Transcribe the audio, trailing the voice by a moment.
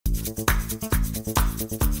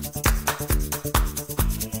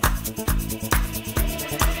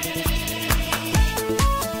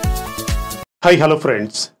Hi, hello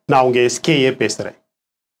friends. நான் உங்க SKA பேசுறேன்.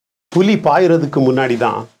 புலி பாயிறதுக்கு முன்னாடி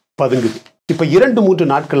தான் பதுங்குது. இப்ப 2-3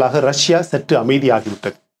 நாட்களாக ரஷ்யா சற்று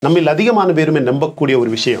அமைதியாகிவிட்டது. நம்மில் அதிகமான பேருமே நம்பக்கூடிய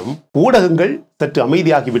ஒரு விஷயம், ஊடகங்கள் சற்று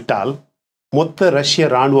அமைதியாகிவிட்டால் மொத்த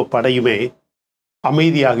ரஷ்ய ராணுவ படையுமே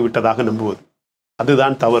அமைதியாகிவிட்டதாக நம்புவது.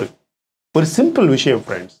 அதுதான் தவறு. ஒரு சிம்பிள் விஷயம்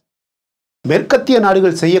ஃப்ரெண்ட்ஸ். மேற்கத்திய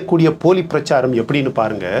நாடுகள் செய்யக்கூடிய போலி பிரச்சாரம் எப்படின்னு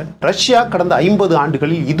பாருங்க. ரஷ்யா கடந்த 50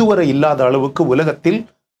 ஆண்டுகளில் இதுவரை இல்லாத அளவுக்கு உலகத்தில்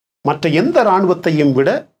மற்ற எந்த இராணுவத்தையும் விட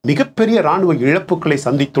மிகப்பெரிய இராணுவ இழப்புகளை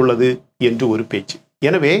சந்தித்துள்ளது என்று ஒரு பேச்சு.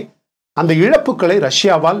 எனவே அந்த இழப்புகளை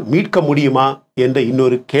ரஷ்யாவால் மீட்க முடியுமா என்ற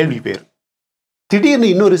இன்னொரு கேள்வி வேறு. திடீர்னு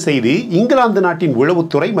இன்னொரு செய்தி, இங்கிலாந்து நாட்டின்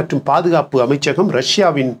உளவுத்துறை மற்றும் பாதுகாப்பு அமைச்சகம்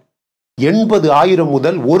ரஷ்யாவின் 80,000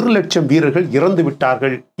 முதல் 1,00,000 வீரர்கள் இறந்து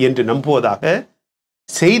விட்டார்கள் என்று நம்புவதாக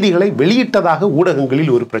செய்திகளை வெளியிட்டதாக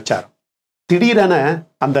ஊடகங்களில் ஒரு பிரச்சாரம். திடீரென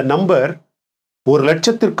அந்த நம்பர்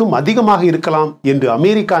 1,00,000க்கும் அதிகமாக இருக்கலாம் என்று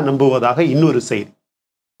அமெரிக்கா நம்புவதாக இன்னொரு செய்தி.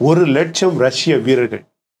 1,00,000 ரஷ்ய வீரர்கள்.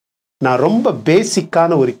 நான் ரொம்ப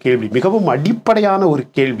பேசிக்கான ஒரு கேள்வி, மிகவும் அடிப்படையான ஒரு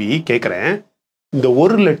கேள்வி கேட்குறேன். இந்த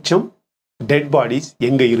 1,00,000 டெட் பாடிஸ்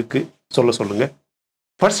எங்க இருக்கு சொல்லுங்க.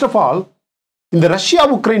 ஃபர்ஸ்ட் ஆஃப் ஆல், இந்த ரஷ்யா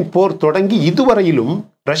உக்ரைன் போர் தொடங்கி இதுவரையிலும்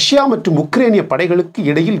ரஷ்யா மற்றும் உக்ரைனிய படைகளுக்கு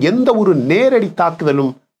இடையில் எந்த ஒரு நேரடி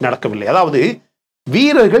தாக்குதலும் நடக்கவில்லை. அதாவது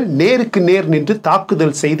வீரர்கள் நேருக்கு நேர் நின்று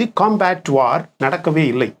தாக்குதல் செய்து காம்பேட் வார் நடக்கவே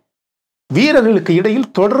இல்லை. வீரர்களுக்கு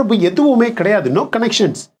இடையில் தொடர்பு எதுவுமே கிடையாது. No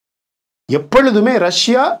connections. எப்பொழுதுமே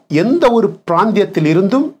ரஷ்யா எந்த ஒரு பிராந்தியத்தில்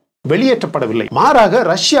இருந்தும் வெளியேற்றப்படவில்லை. மாறாக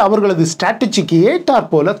ரஷ்யா அவர்களது ஸ்ட்ராட்டஜிக்கு ஏற்றாற்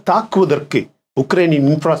போல தாக்குவதற்கு உக்ரைனின்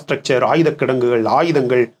இன்ஃப்ராஸ்ட்ரக்சர், ஆயுத கிடங்குகள்,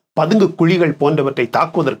 ஆயுதங்கள், பதுங்கு குழிகள் போன்றவற்றை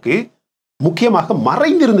தாக்குவதற்கு, முக்கியமாக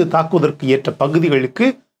மறைந்திருந்து தாக்குவதற்கு ஏற்ற பகுதிகளுக்கு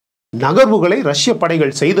நகர்வுகளை ரஷ்ய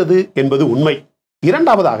படைகள் செய்தது என்பது உண்மை.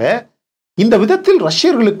 இரண்டாவதாக, இந்த விதத்தில்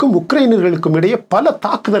ரஷ்யர்களுக்கும் உக்ரைனியர்களுக்கும் இடையே பல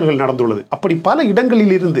தாக்குதல்கள் நடந்துள்ளது. அப்படி பல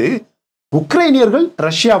இடங்களில் இருந்து உக்ரைனியர்கள்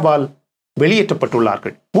ரஷ்யாவால்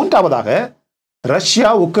வெளியேற்றப்பட்டுள்ளார்கள். மூன்றாவதாக,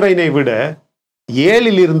 ரஷ்யா உக்ரைனை விட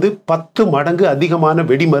 7-10 மடங்கு அதிகமான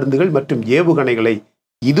வெடிமருந்துகள் மற்றும் ஏவுகணைகளை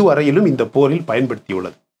இதுவரையிலும் இந்த போரில்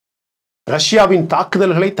பயன்படுத்தியுள்ளது. ரஷ்யாவின்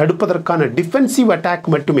தாக்குதல்களை தடுப்பதற்கான டிஃபென்சிவ் அட்டாக்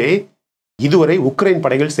மட்டுமே இதுவரை உக்ரைன்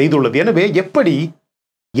படைகள் செய்துள்ளது. எனவே எப்படி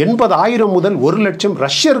 80,000 முதல் 1,00,000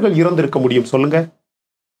 ரஷ்யர்கள் இறந்திருக்க முடியும் சொல்லுங்க?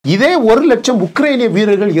 இதே 1,00,000 உக்ரைனிய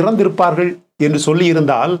வீரர்கள் இறந்திருப்பார்கள் என்று சொல்லி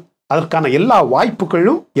இருந்தால் அதற்கான எல்லா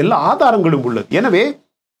வாய்ப்புகளும் எல்லா ஆதாரங்களும் உள்ளது. எனவே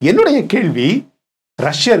என்னுடைய கேள்வி,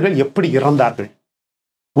 ரஷ்யர்கள் எப்படி இறந்தார்கள்?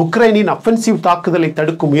 உக்ரைனின் அஃபென்சிவ் தாக்குதலை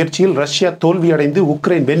தடுக்கும் முயற்சியில் ரஷ்யா தோல்வியடைந்து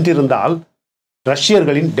உக்ரைன் வென்றிருந்தால்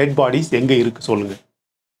ரஷ்யர்களின் டெட் பாடிஸ் எங்க இருக்கு சொல்லுங்க?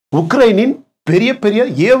 உக்ரைனின் பெரிய பெரிய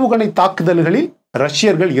ஏவுகணை தாக்குதல்களில்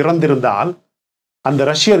ரஷ்யர்கள் இறந்திருந்தால் அந்த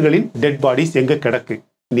ரஷ்யர்களின் டெட் பாடிஸ் எங்க கிடக்கு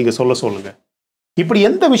நீங்க சொல்லுங்க. இப்படி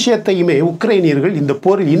எந்த விஷயத்தையுமே உக்ரைனியர்கள் இந்த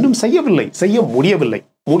போரில் இன்னும் செய்யவில்லை, செய்ய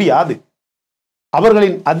முடியாது.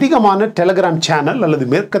 அவர்களின் அதிகமான டெலிகிராம் சேனல் அல்லது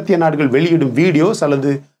மேற்கத்திய நாடுகள் வெளியிடும் வீடியோஸ்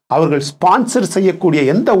அல்லது அவர்கள் ஸ்பான்சர் செய்யக்கூடிய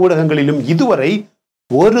எந்த ஊடகங்களிலும் இதுவரை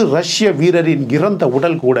ஒரு ரஷ்ய வீரரின் இறந்த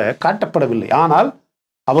உடல் கூட காட்டப்படவில்லை. ஆனால்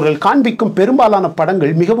அவர்கள் காண்பிக்கும் பெரும்பாலான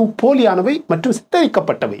படங்கள் மிகவும் போலியானவை மற்றும்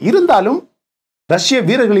சித்தரிக்கப்பட்டவை. இருந்தாலும் ரஷ்ய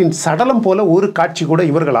வீரர்களின் சடலம் போல ஒரு காட்சி கூட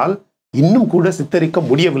இவர்களால் இன்னும் கூட சித்தரிக்க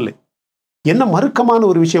முடியவில்லை. என்ன மறுக்கமான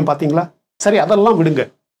ஒரு விஷயம் பார்த்தீங்களா? சரி, அதெல்லாம் விடுங்க.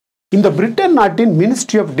 இந்த பிரிட்டன் நாட்டின்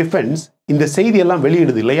மினிஸ்ட்ரி ஆஃப் டிஃபென்ஸ் இந்த செய்தியெல்லாம்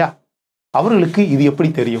வெளியிடுது இல்லையா? அவர்களுக்கு இது எப்படி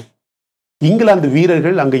தெரியும்? இங்கிலாந்து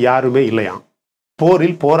வீரர்கள் அங்கு யாருமே இல்லையாம்,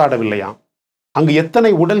 போரில் போராடவில்லையாம். அங்கு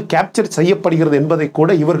எத்தனை உடல் கேப்சர் செய்யப்படுகிறது என்பதை கூட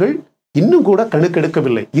இவர்கள் இன்னும் கூட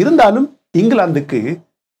கணக்கெடுக்கவில்லை. இருந்தாலும் இங்கிலாந்துக்கு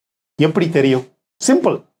எப்படி தெரியும்?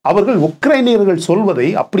 சிம்பிள். அவர்கள் உக்ரைனியர்கள் சொல்வதை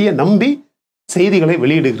அப்படியே நம்பி செய்திகளை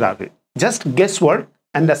வெளியிடுகிறார்கள். Just guess work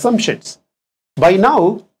and assumptions. By now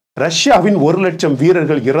ரஷ்யாவின் 1,00,000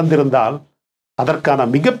 வீரர்கள் இறந்திருந்தால் அதற்கான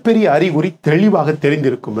மிகப்பெரிய அறிகுறி தெளிவாக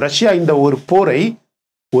தெரிந்திருக்கும். ரஷ்யா இந்த ஒரு போரை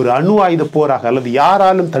ஒரு அணு ஆயுத போராக அல்லது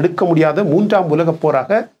யாராலும் தடுக்க முடியாத 3ஆம் உலக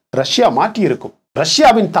போராக ரஷ்யா மாற்றியிருக்கும்.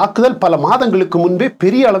 ரஷ்யாவின் தாக்குதல் பல மாதங்களுக்கு முன்பே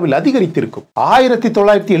பெரிய அளவில் அதிகரித்திருக்கும்.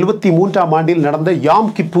 1973ஆம் ஆண்டில் நடந்த யாம்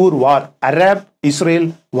கிப்பூர் வார், அரப் இஸ்ரேல்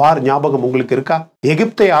வார் ஞாபகம் உங்களுக்கு இருக்கா?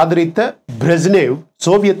 எகிப்தை ஆதரித்த பிரெஸ்னேவ்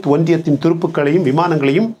சோவியத் ஒன்றியத்தின் துருப்புக்களையும்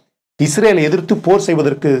விமானங்களையும் இஸ்ரேலை எதிர்த்து போர்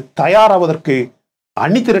செய்வதற்கு தயாராவதற்கு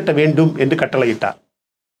அணி திரட்ட வேண்டும் என்று கட்டளையிட்டார்.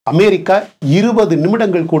 அமெரிக்கா 20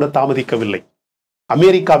 நிமிடங்கள் கூட தாமதிக்கவில்லை.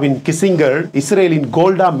 அமெரிக்காவின் கிசிங்கர் இஸ்ரேலின்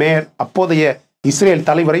கோல்டா மேர் அப்போதைய இஸ்ரேல்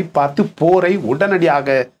தலைவரை பார்த்து போரை உடனடியாக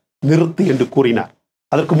நிறுத்து என்று கூறினார்.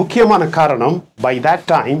 அதற்கு முக்கியமான காரணம், பை தட்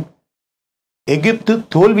டைம் எகிப்து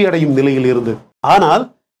தோல்வியடையும் நிலையில் இருந்தது. ஆனால்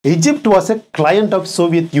எகிப்து was a client of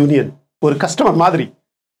Soviet union, ஒரு கஸ்டமர் மாதிரி.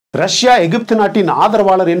 ரஷ்யா எகிப்து நாட்டின்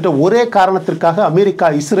ஆதரவாளர் என்ற ஒரே காரணத்திற்காக அமெரிக்கா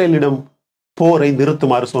இஸ்ரேலிடம் போரை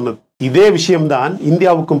நிறுத்துமாறு சொன்னது. இதே விஷயம்தான்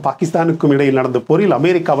இந்தியாவுக்கும் பாகிஸ்தானுக்கும் இடையில் நடந்த போரில்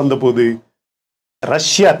அமெரிக்கா வந்தபோது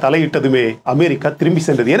ரஷ்யா தலையிட்டதுமே அமெரிக்கா திரும்பி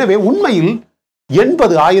சென்றது. எனவே உண்மையில்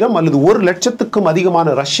 80,000 அல்லது 1,00,000க்கும் அதிகமான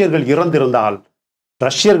ரஷ்யர்கள் இறந்திருந்தால்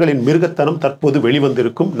ரஷ்யர்களின் மிருகத்தனம் தற்போது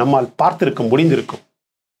வெளிவந்திருக்கும், நம்மால் பார்த்திருக்க முடிந்திருக்கும்.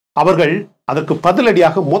 அவர்கள் அதற்கு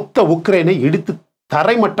பதிலடியாக மொத்த உக்ரைனை இடித்து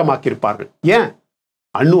தரைமட்டமாக்கியிருப்பார்கள். ஏன்?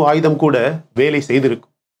 அணு ஆயுதம் கூட வேலை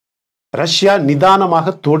செய்திருக்கும். ரஷ்யா நிதானமாக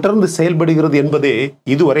தொடர்ந்து செயல்படுகிறது என்பதே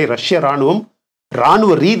இதுவரை ரஷ்ய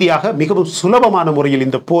ராணுவ ரீதியாக மிகவும் சுலபமான முறையில்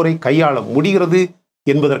இந்த போரை கையாள முடிகிறது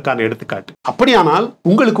என்பதற்கான எடுத்துக்காட்டு. அப்படியானால்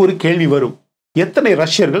உங்களுக்கு ஒரு கேள்வி வரும், எத்தனை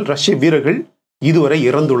ரஷ்ய வீரர்கள் இதுவரை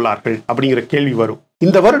இறந்துள்ளார்கள் அப்படிங்கிற கேள்வி வரும்.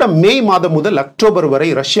 இந்த வருடம் மே மாதம் முதல் அக்டோபர் வரை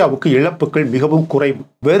ரஷ்யாவுக்கு இழப்புகள் மிகவும் குறைவு.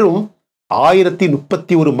 வெறும்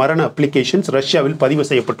 1031 மரண அப்ளிகேஷன்ஸ் ரஷ்யாவில் பதிவு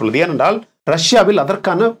செய்யப்பட்டுள்ளது. ஏனென்றால் ரஷ்யாவில்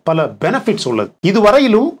அதற்கான பல பெனிஃபிட்ஸ் உள்ளது.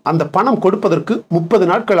 இதுவரையிலும் அந்த பணம் கொடுப்பதற்கு 30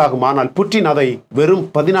 நாட்கள் ஆகும். ஆனால் புட்டின் அதை வெறும்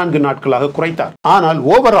 14 நாட்களாக குறைத்தார். ஆனால்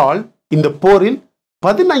ஓவரால் இந்த போரில்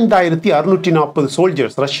 15,640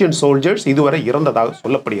 சோல்ஜர்ஸ், ரஷ்யன் சோல்ஜர்ஸ் இதுவரை இறந்ததாக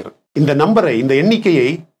சொல்லப்படுகிறது. இந்த எண்ணிக்கையை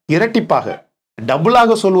இரட்டிப்பாக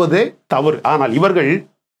டபுளாக சொல்வதே தவறு. ஆனால் இவர்கள்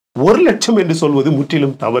 1,00,000 என்று சொல்வது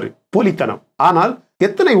முற்றிலும் தவறு, போலித்தனம். ஆனால்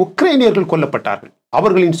எத்தனை உக்ரைனியர்கள் கொல்லப்பட்டார்கள்?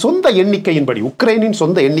 அவர்களின் சொந்த எண்ணிக்கையின்படி, உக்ரைனின்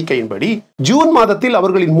சொந்த எண்ணிக்கையின்படி ஜூன் மாதத்தில்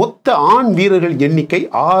அவர்களின் மொத்த ஆண் வீரர்கள் எண்ணிக்கை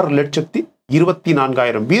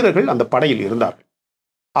 6,24,000 வீரர்கள் அந்த படையில் இருந்தார்கள்.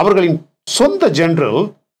 அவர்களின் சொந்த ஜெனரல்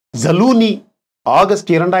ஜலூனி ஆகஸ்ட்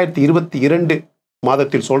 2022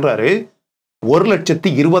 மாதத்தில் சொல்றாரு,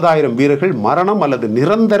 1,20,000 வீரர்கள் மரணம் அல்லது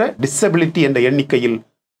நிரந்தர டிசபிலிட்டி என்ற எண்ணிக்கையில்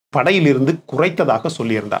படையில் இருந்து குறைத்ததாக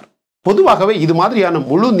சொல்லியிருந்தார். பொதுவாகவே இது மாதிரியான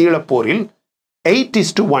முழு நீள போரில்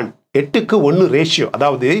 8:1, 8:1 ரேஷியோ,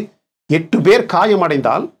 அதாவது 8 பேர்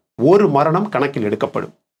காயமடைந்தால் ஒரு மரணம் கணக்கில்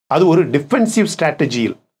எடுக்கப்படும். அது ஒரு டிஃபென்சிவ்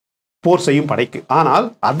ஸ்ட்ராட்டஜியில் போர் செய்யும் படைக்கு. ஆனால்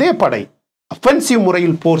அதே படை அஃபென்சிவ்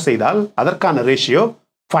முறையில் போர் செய்தால் அதற்கான ரேஷியோ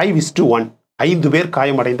 5:1, 5 பேர்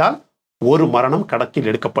காயமடைந்தால் ஒரு மரணம் கணக்கில்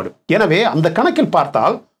எடுக்கப்படும். எனவே அந்த கணக்கில்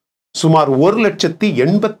பார்த்தால் சுமார்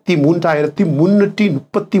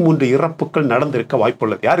 1,83,333 இறப்புகள் நடந்திருக்க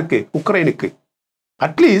வாய்ப்புள்ளது. யாருக்கு? உக்ரைனுக்கு.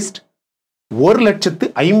 அட்லீஸ்ட்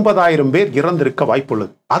 1,50,000 பேர் இறந்திருக்க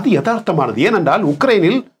வாய்ப்புள்ளது. அது யதார்த்தமானது. ஏனென்றால்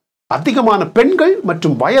உக்ரைனில் அதிகமான பெண்கள்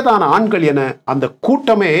மற்றும் வயதான ஆண்கள் என அந்த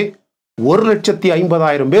கூட்டமே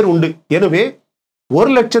 1,50,000 பேர் உண்டு. எனவே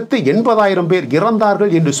 1,80,000 பேர்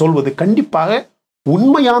இறந்தார்கள் என்று சொல்வது கண்டிப்பாக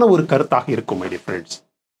உண்மையான ஒரு கருத்தாக இருக்கும். மை டியர் ஃப்ரெண்ட்ஸ்,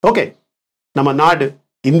 ஓகே, நம்ம நாடு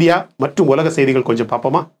இந்தியா மற்றும் உலக செய்திகள் கொஞ்சம்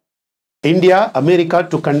பார்ப்போமா? India, America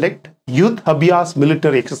to conduct youth Abhyas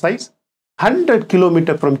military exercise 100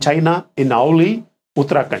 kilometre from China இன் அவுலி,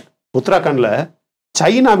 உத்தராகண்ட். உத்தராகண்ட்ல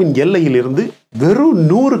சைனாவின் எல்லையில் இருந்து வெறும்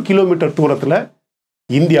 100 கிலோமீட்டர் தூரத்தில்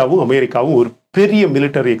இந்தியாவும் அமெரிக்காவும் ஒரு பெரிய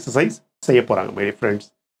மிலிட்டரி எக்ஸசைஸ் செய்ய போறாங்க. மை டியர் ஃப்ரெண்ட்ஸ்,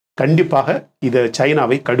 கண்டிப்பாக இதை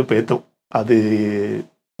சைனாவை கடுப்பேற்றும், அது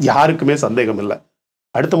யாருக்குமே சந்தேகம் இல்லை.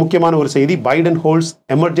 அடுத்த முக்கியமான ஒரு செய்தி, Biden holds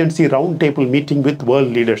emergency round table meeting with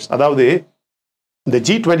world leaders. அதாவது இந்த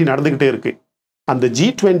G20 நடந்துகிட்டே இருக்கு. அந்த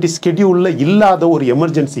G20 ஸ்கெடியூல்ல இல்லாத ஒரு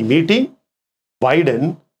எமர்ஜென்சி மீட்டிங் பைடன்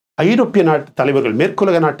ஐரோப்பிய நாட்டு தலைவர்கள்,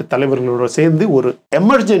 மேற்குலக நாட்டு தலைவர்களோட சேர்ந்து ஒரு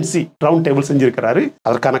எமர்ஜென்சி ரவுண்ட் டேபிள் செஞ்சிருக்கிறாரு.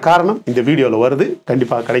 அதற்கான காரணம் இந்த வீடியோவில் வருது,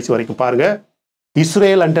 கண்டிப்பாக கடைசி வரைக்கும் பாருங்க.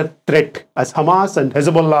 Israel under thread as Hamas and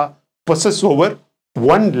Hezbollah possess over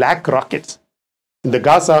 1 lakh rockets. இந்த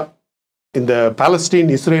காசா, இந்த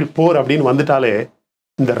பாலஸ்தீன் இஸ்ரேல் போர் அப்படின்னு வந்துட்டாலே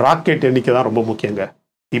இந்த ராக்கெட் எண்ணிக்கை தான் ரொம்ப முக்கியங்க.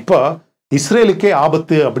 இப்போ இஸ்ரேலுக்கே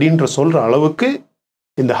ஆபத்து அப்படின்ற சொல்ற அளவுக்கு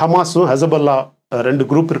இந்த ஹமாஸும் ஹெசபல்லா 2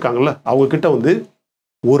 குரூப் இருக்காங்கல்ல, அவங்க கிட்ட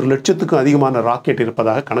 1,00,000க்கும் அதிகமான ராக்கெட்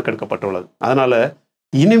இருப்பதாக கணக்கெடுக்கப்பட்டுள்ளது. அதனால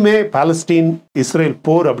இனிமே பாலஸ்தீன் இஸ்ரேல்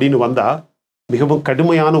போர் அப்படின்னு வந்தா மிகவும்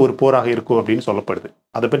கடுமையான ஒரு போராக இருக்கும் அப்படின்னு சொல்லப்படுது.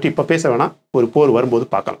 அதை பற்றி இப்ப பேச வேணாம், ஒரு போர் வரும்போது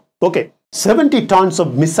பார்க்கலாம். Okay, 70 tons of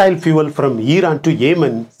missile fuel from Iran to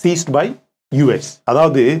Yemen seized by US.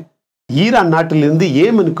 அதாவது ஈரான் நாட்டிலிருந்து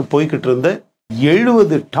ஏமனுக்கு போய்கிட்டு இருந்த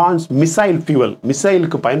 70 tons மிசைல் ஃபியூவல்,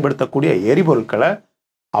 மிசைலுக்கு பயன்படுத்தக்கூடிய எரிபொருட்களை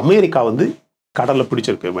அமெரிக்கா கடல்ல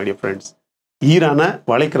பிடிச்சிருக்கு. மை டியர் ஃப்ரெண்ட்ஸ், ஈரானை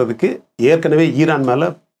வளைக்கிறதுக்கு ஏற்கனவே ஈரான் மேல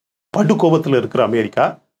படுகோபத்தில் இருக்கிற அமெரிக்கா,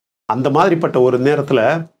 அந்த மாதிரிப்பட்ட ஒரு நேரத்தில்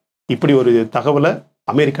இப்படி ஒரு தகவலை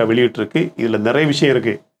அமெரிக்கா வெளியிட்டிருக்கு. இதுல நிறைய விஷயம்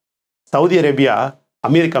இருக்கு. சவுதி அரேபியா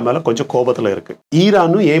அமெரிக்கா மேல கொஞ்சம் கோபத்துல இருக்கு.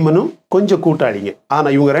 ஈரானும் ஏமனும் கொஞ்சம் கூட்டாளிங்க. ஆனா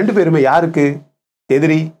இவங்க 2 பேருமே யாருக்கு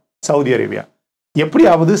எதிரி? Saudi Arabia.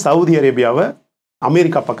 எப்படியாவது சவுதி அரேபியாவை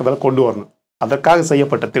அமெரிக்கா பக்கத்துல கொண்டு வரணும், அதற்காக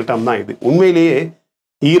செய்யப்பட்ட திட்டம் தான் இது. உண்மையிலேயே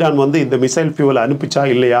ஈரான் இந்த மிசைல் ஃபியூவலை அனுப்பிச்சா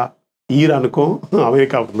இல்லையா ஈரானுக்கும்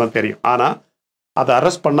அமெரிக்காவுக்கும் தான் தெரியும். ஆனா அதை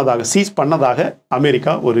அரெஸ்ட் பண்ணதாக, சீஸ் பண்ணதாக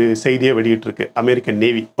அமெரிக்கா ஒரு செய்தியை வெளியிட்டிருக்கு, அமெரிக்கன்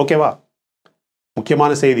நேவி. ஓகேவா?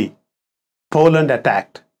 முக்கியமான செய்தி, Poland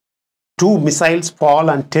attacked, 2 missiles fall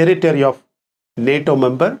on territory of NATO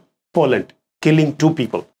member Poland killing 2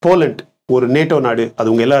 people. Poland ஒரு நேட்டோ நாடு, அது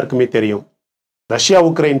உங்க எல்லாருக்குமே தெரியும். ரஷ்யா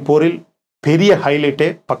உக்ரைன் போரில் பெரிய ஹைலைட்டே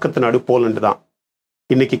பக்கத்து நாடு போலண்ட் தான்.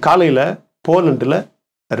 இன்னைக்கு காலையில் போலண்டில்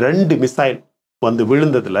 2 மிசைல் வந்து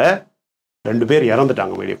விழுந்ததுல 2 பேர்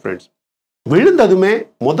இறந்துட்டாங்க மை டியர் ஃப்ரெண்ட்ஸ். விழுந்ததுமே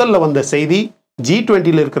முதல்ல வந்த செய்தி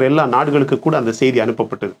G20 இருக்கிற எல்லா நாடுகளுக்கு கூட அந்த செய்தி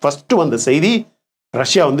அனுப்பப்பட்டது. ஃபர்ஸ்ட் வந்த செய்தி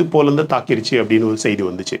ரஷ்யா வந்து போலந்து தாக்கிருச்சு அப்படின்னு ஒரு செய்தி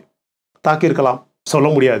வந்துச்சு. தாக்கியிருக்கலாம், சொல்ல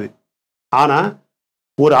முடியாது. ஆனால்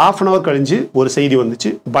ஒரு 1/2 hour கழிஞ்சு ஒரு செய்தி வந்துச்சு.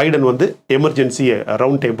 பைடன் வந்து எமர்ஜென்சி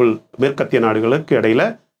ரவுண்ட் டேபிள், மேற்கத்திய நாடுகளுக்கு இடையில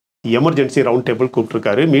எமர்ஜென்சி ரவுண்ட் டேபிள்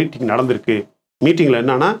கூப்பிட்டுருக்காரு. மீட்டிங் நடந்திருக்கு. மீட்டிங்கில்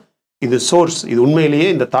என்னன்னா, இது சோர்ஸ், இது உண்மையிலேயே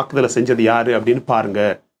இந்த தாக்குதலை செஞ்சது யாரு அப்படின்னு பாருங்க,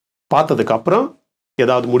 பார்த்ததுக்கு அப்புறம்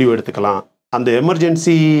ஏதாவது முடிவு எடுத்துக்கலாம். அந்த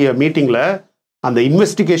எமர்ஜென்சி மீட்டிங்கில் அந்த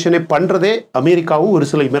இன்வெஸ்டிகேஷனை பண்ணுறதே அமெரிக்காவும் ஒரு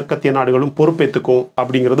சில மேற்கத்திய நாடுகளும் பொறுப்பேற்றுக்கும்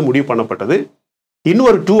அப்படிங்கிறது முடிவு பண்ணப்பட்டது.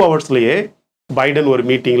 இன்னொரு 2 hours பைடன் ஒரு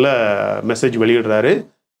மீட்டிங்கில் மெசேஜ் வெளியிடுறாரு.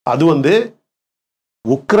 அது வந்து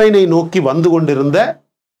உக்ரைனை நோக்கி வந்து கொண்டிருந்த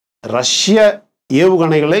ரஷ்ய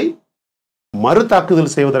ஏவுகணைகளை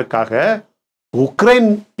மறுதாக்குதல் செய்வதற்காக உக்ரைன்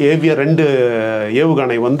ஏவிய 2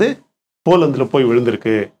 ஏவுகணை வந்து போலந்தில் போய்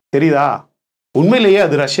விழுந்திருக்கு. தெரியுதா? உண்மையிலேயே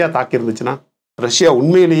அது ரஷ்யா தாக்கியிருந்துச்சுன்னா, ரஷ்யா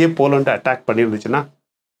உண்மையிலேயே போலண்டை அட்டாக் பண்ணியிருந்துச்சுன்னா,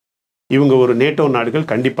 இவங்க ஒரு நேட்டோ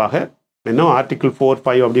நாடுகள் கண்டிப்பாக இன்னும் ஆர்டிகிள் 4,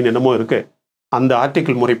 5 அப்படின்னு என்னமோ இருக்கு. அந்த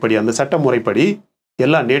ஆர்டிகிள் முறைப்படி, அந்த சட்ட முறைப்படி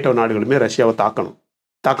எல்லா நேட்டோ நாடுகளுமே ரஷ்யாவை தாக்கணும்.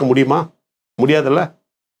 தாக்க முடியுமா? முடியாதுல்ல.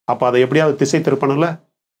 அப்போ அதை எப்படியாவது திசை திருப்பணும்ல.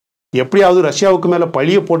 எப்படியாவது ரஷ்யாவுக்கு மேலே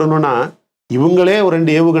பழிய போடணும்னா இவங்களே ஒரு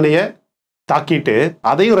 2 ஏவுகணையை தாக்கிட்டு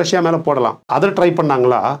அதையும் ரஷ்யா மேலே போடலாம். அதை ட்ரை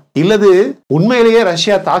பண்ணாங்களா? இல்லது உண்மையிலேயே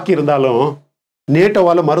ரஷ்யா தாக்கி இருந்தாலும்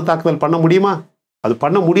நேட்டோவால் மறுதாக்குதல் பண்ண முடியுமா? அது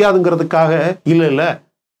பண்ண முடியாதுங்கிறதுக்காக இல்லை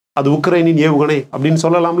அது உக்ரைனின் ஏவுகணை அப்படின்னு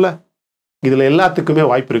சொல்லலாம்ல. இதில் எல்லாத்துக்குமே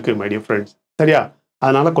வாய்ப்பு இருக்குது மை டியர் ஃப்ரெண்ட்ஸ். சரியா?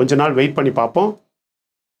 அதனால் கொஞ்ச நாள் வெயிட் பண்ணி பார்ப்போம்.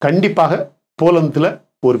 கண்டிப்பாக போலந்தில்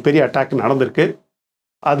ஒரு பெரிய அட்டாக் நடந்திருக்கு.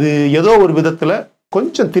 அது ஏதோ ஒரு விதத்தில்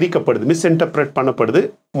கொஞ்சம் திரிக்கப்படுது, மிஸ்இன்டர்பிரேட் பண்ணப்படுது,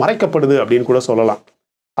 மறைக்கப்படுது அப்படின்னு கூட சொல்லலாம்.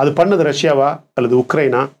 அது பண்ணது ரஷ்யாவா அல்லது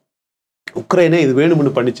உக்ரைனா? உக்ரைனே இது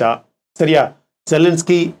வேணும்னு பண்ணிச்சா? சரியா?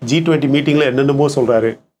 செலன்ஸ்கி G20 மீட்டிங்கில் என்னென்னமோ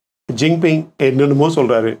சொல்கிறாரு. ஜிங்பிங் என்னென்னமோ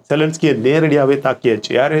சொல்கிறாரு. செலன்ஸ்கியை நேரடியாகவே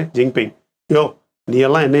தாக்கியாச்சு. யார்? ஜிங்பிங். யோ, நீ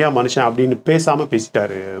எல்லாம் என்னையா மனுஷன் அப்படின்னு பேசாமல்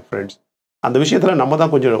பேசிட்டாரு ஃப்ரெண்ட்ஸ். அந்த விஷயத்தில் நம்ம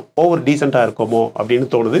தான் கொஞ்சம் ஓவர் டீசெண்டாக இருக்கோமோ அப்படின்னு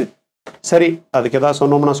தோணுது. சரி, அதுக்கு எதாவது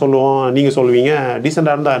சொன்னோம்னா சொல்லுவோம், நீங்கள் சொல்லுவீங்க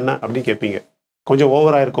டீசெண்டாக இருந்தால் என்ன அப்படின்னு கேட்பீங்க. கொஞ்சம்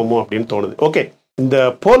ஓவராக இருக்கோமோ அப்படின்னு தோணுது. ஓகே, இந்த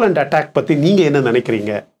போலண்ட் அட்டாக் பற்றி நீங்கள் என்ன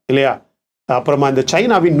நினைக்கிறீங்க இல்லையா? அப்புறமா இந்த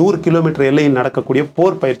சைனாவின் 100 கிலோமீட்டர் எல்லையில் நடக்கக்கூடிய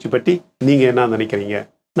போர் பயிற்சி பற்றி நீங்கள் என்ன நினைக்கிறீங்க?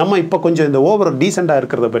 நம்ம இப்போ கொஞ்சம் இந்த ஓவர் டீசெண்டாக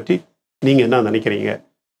இருக்கிறத பற்றி நீங்கள் என்ன நினைக்கிறீங்க?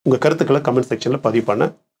 உங்கள் கருத்துக்களை கமெண்ட் செக்ஷனில் பதிவு பண்ண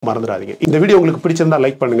மறந்துடாதீங்க. இந்த வீடியோ உங்களுக்கு பிடிச்சிருந்தா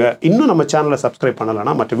லைக் பண்ணுங்கள். இன்னும் நம்ம சேனலை சப்ஸ்கிரைப்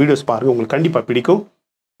பண்ணலைன்னா மற்ற வீடியோஸ் பாருங்கள், உங்களுக்கு கண்டிப்பாக பிடிக்கும்.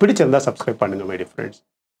 பிடிச்சிருந்தா சப்ஸ்கிரைப் பண்ணுங்கள் my dear friends.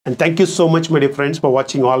 And thank you so much my dear friends for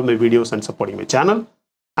watching all my videos and supporting my channel.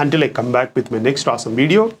 Until I come back with my next awesome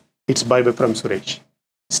video, it's bye-bye from Suresh.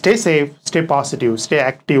 Stay safe, stay positive, stay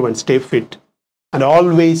active and stay fit. And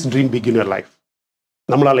always dream big in your life.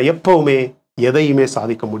 நம்மளால எப்பவுமே எதையுமே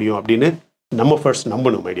சாதிக்க முடியும் அப்படின்னு நம்ம first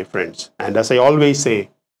நம்பணும் my dear friends. And as I always say,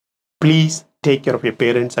 please take care of your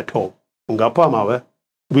parents at home. உங்க அப்பா அம்மாவை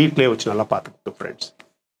வீட்டிலே வச்சு நல்லா பார்த்துக்கோங்க friends.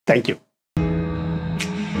 Thank you.